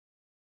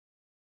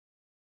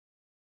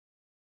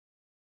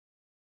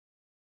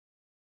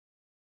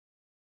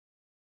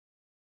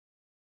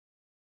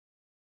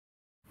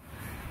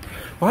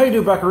Well, how you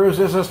do, buckaroos?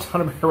 This is Ton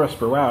of Beer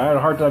Whisper. Wow, I had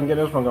a hard time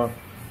getting this one going.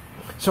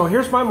 So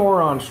here's my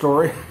moron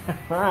story.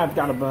 I've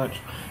got a bunch.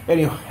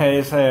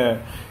 Anyways,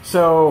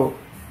 so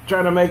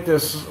trying to make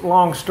this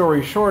long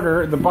story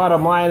shorter, the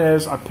bottom line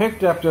is I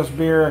picked up this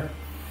beer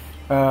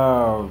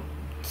into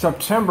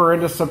September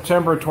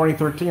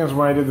 2013 is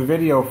when I did the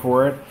video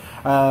for it.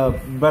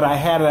 But I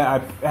had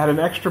an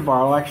extra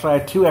bottle. Actually, I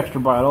had 2 extra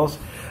bottles.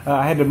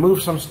 I had to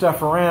move some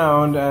stuff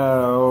around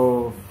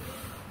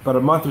about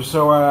a month or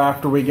so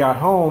after we got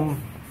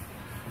home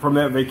from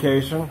that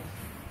vacation,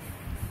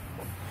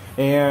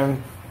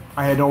 and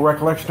I had no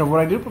recollection of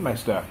what I did with my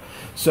stuff.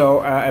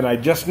 So, and I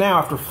just now,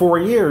 after 4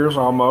 years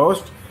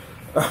almost,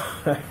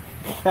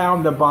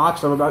 found the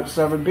box of about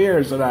 7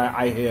 beers that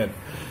I hid.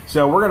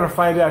 So we're going to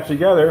find out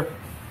together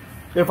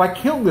if I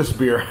killed this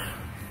beer.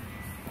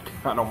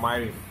 God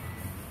almighty.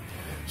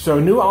 So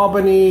New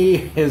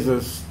Albany is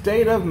a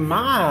state of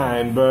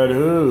mind, but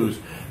whose?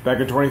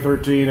 Back in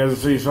 2013, as the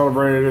city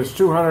celebrated its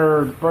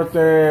 200th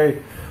birthday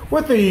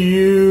with the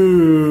usual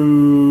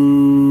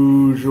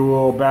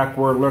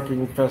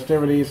backward-looking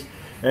festivities,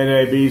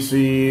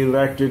 NABC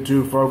elected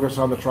to focus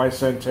on the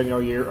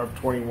Tricentennial year of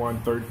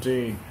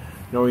 2113,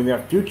 knowing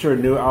that future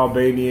New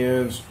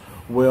Albanians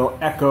will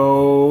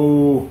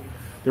echo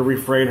the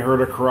refrain heard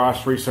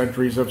across 3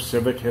 centuries of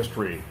civic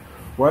history.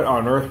 What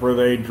on earth were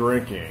they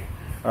drinking?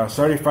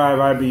 75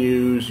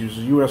 IBUs, uses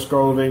U.S.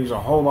 Goldings, a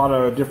whole lot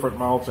of different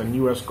malts and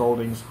U.S.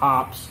 Goldings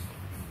hops.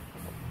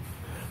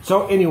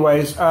 So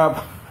anyways,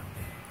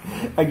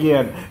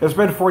 again, it's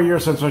been 4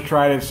 years since I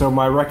tried it, so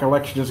my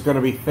recollection is going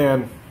to be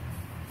thin.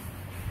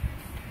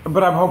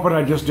 But I'm hoping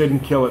I just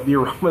didn't kill it. The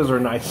aromas are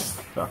nice.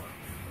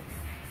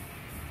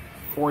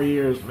 4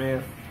 years,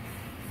 man.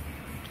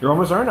 The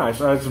aromas are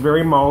nice. It's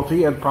very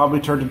malty. It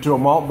probably turned into a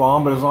malt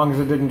bomb, but as long as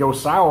it didn't go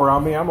sour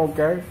on me, I'm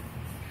okay.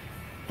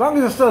 As long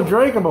as it's still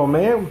drinkable,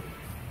 man.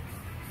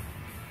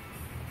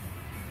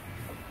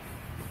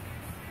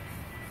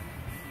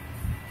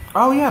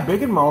 Oh yeah,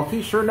 big and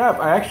malty, sure enough.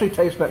 I actually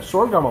taste that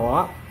sorghum a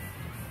lot.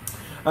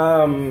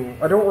 I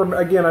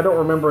don't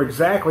remember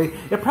exactly.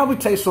 It probably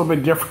tastes a little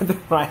bit different than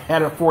when I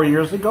had it 4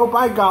 years ago.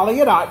 By golly,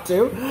 it ought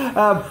to.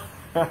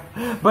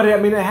 But I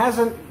mean, it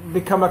hasn't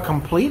become a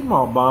complete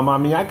malt bomb. I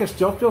mean, I can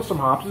still feel some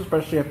hops,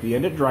 especially at the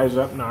end. It dries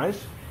up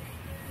nice.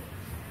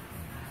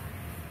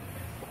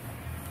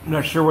 I'm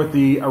not sure what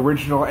the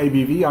original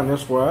ABV on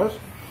this was.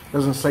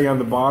 Doesn't say on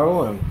the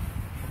bottle, and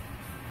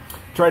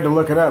tried to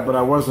look it up, but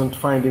I wasn't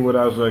finding what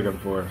I was looking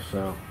for.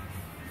 So.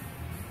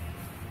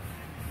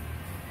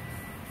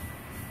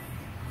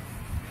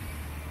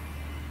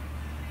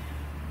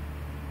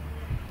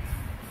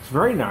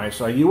 Very nice.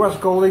 U.S.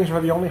 Goldings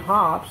are the only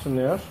hops in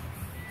this.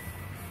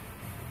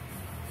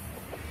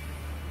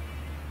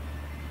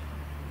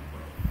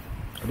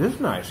 It is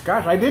nice.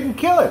 Gosh, I didn't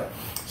kill it.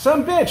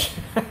 Some bitch.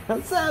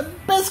 It's a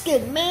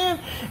biscuit,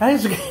 man.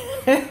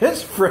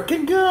 It's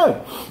freaking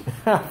good.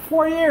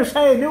 4 years.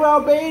 Hey, New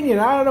Albanian.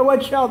 I don't know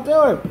what y'all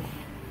doing.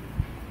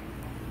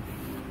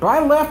 But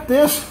I left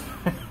this.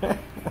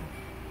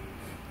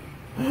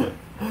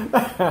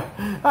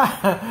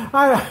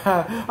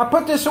 I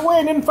put this away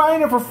and didn't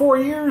find it for 4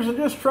 years and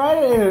just tried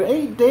it, and it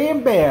ain't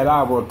damn bad.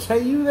 I will tell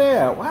you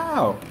that.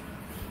 Wow.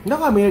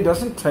 No, I mean, it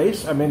doesn't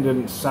taste, I mean, it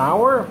didn't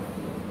sour.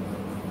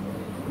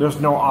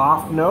 There's no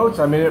off notes.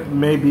 I mean, it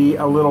may be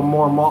a little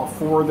more malt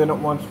forward than it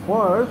once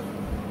was.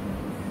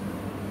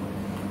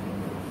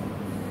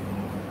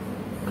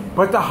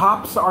 But the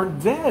hops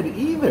aren't dead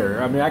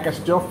either. I mean, I can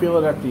still feel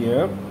it at the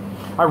end.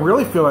 I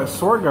really feel that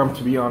sorghum,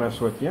 to be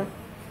honest with you.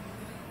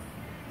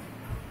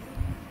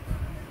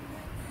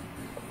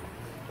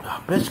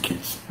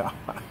 Biscuits.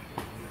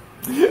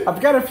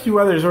 I've got a few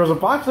others. There was a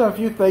box of a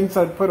few things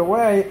I'd put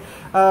away.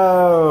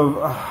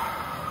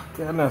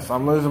 Goodness,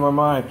 I'm losing my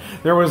mind.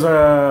 There was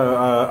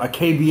a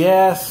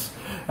KBS,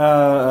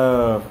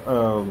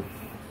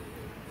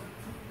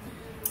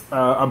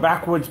 a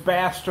Backwoods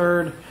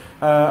Bastard,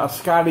 a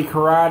Scotty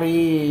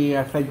Karate.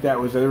 I think that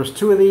was it. There was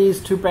 2 of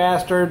these, 2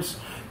 bastards,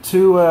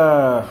 2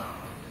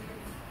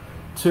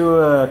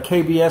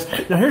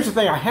 KBS. Now here's the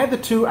thing. I had the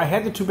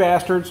two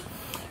bastards.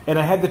 And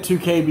I had the 2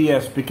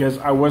 KBS because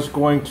I was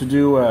going to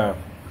do a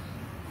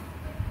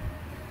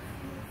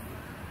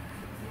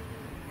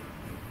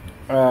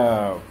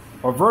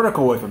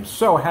vertical with them.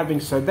 So, having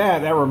said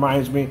that, that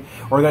reminds me,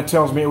 or that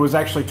tells me it was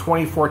actually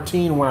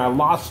 2014 when I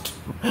lost.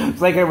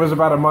 It's like it was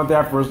about a month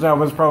afterwards. No, it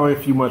was probably a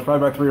few months,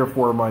 probably about 3 or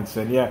 4 months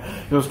in. Yeah,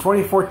 it was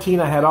 2014.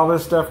 I had all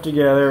this stuff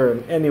together,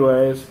 and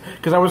anyways,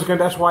 because I was going.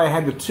 That's why I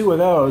had the 2 of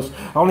those.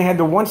 I only had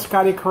the 1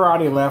 Scotty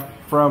Karate left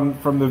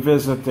from the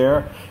visit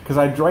there, because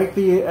I drank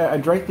the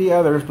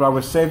others, but I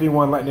was saving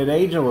one, letting it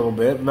age a little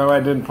bit. Though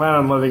I didn't plan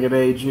on letting it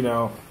age,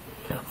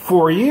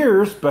 4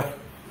 years, but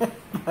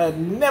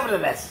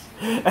nevertheless,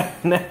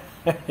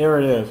 here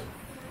it is.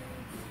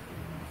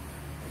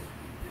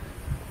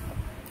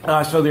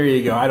 So there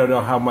you go. I don't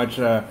know how much,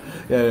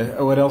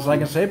 what else I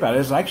can say about it.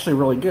 It's actually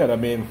really good. I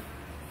mean,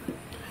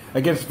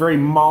 again, it's very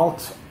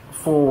malt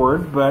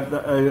forward, but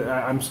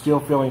I'm still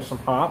feeling some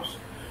hops.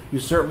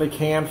 You certainly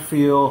can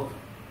feel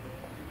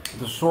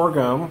the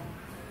sorghum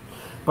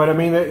But I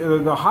mean,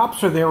 the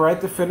hops are there right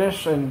at the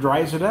finish and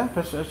dries it up.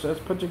 It's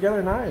put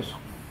together nice.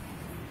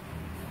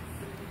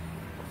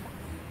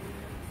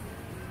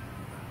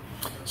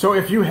 So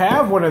if you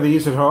have one of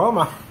these at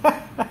home,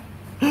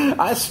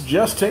 I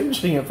suggest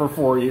aging it for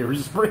 4 years.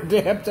 It's pretty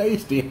damn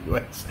tasty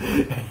anyways.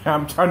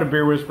 I'm trying to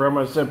beer whisper. I'm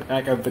going to sit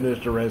back and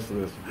finish the rest of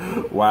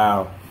this.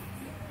 Wow.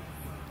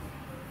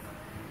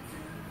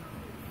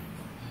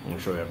 Let me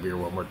show that beer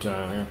one more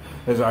time.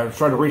 As I was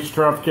trying to reach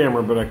the top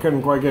camera, but I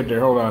couldn't quite get there.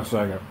 Hold on a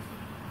second.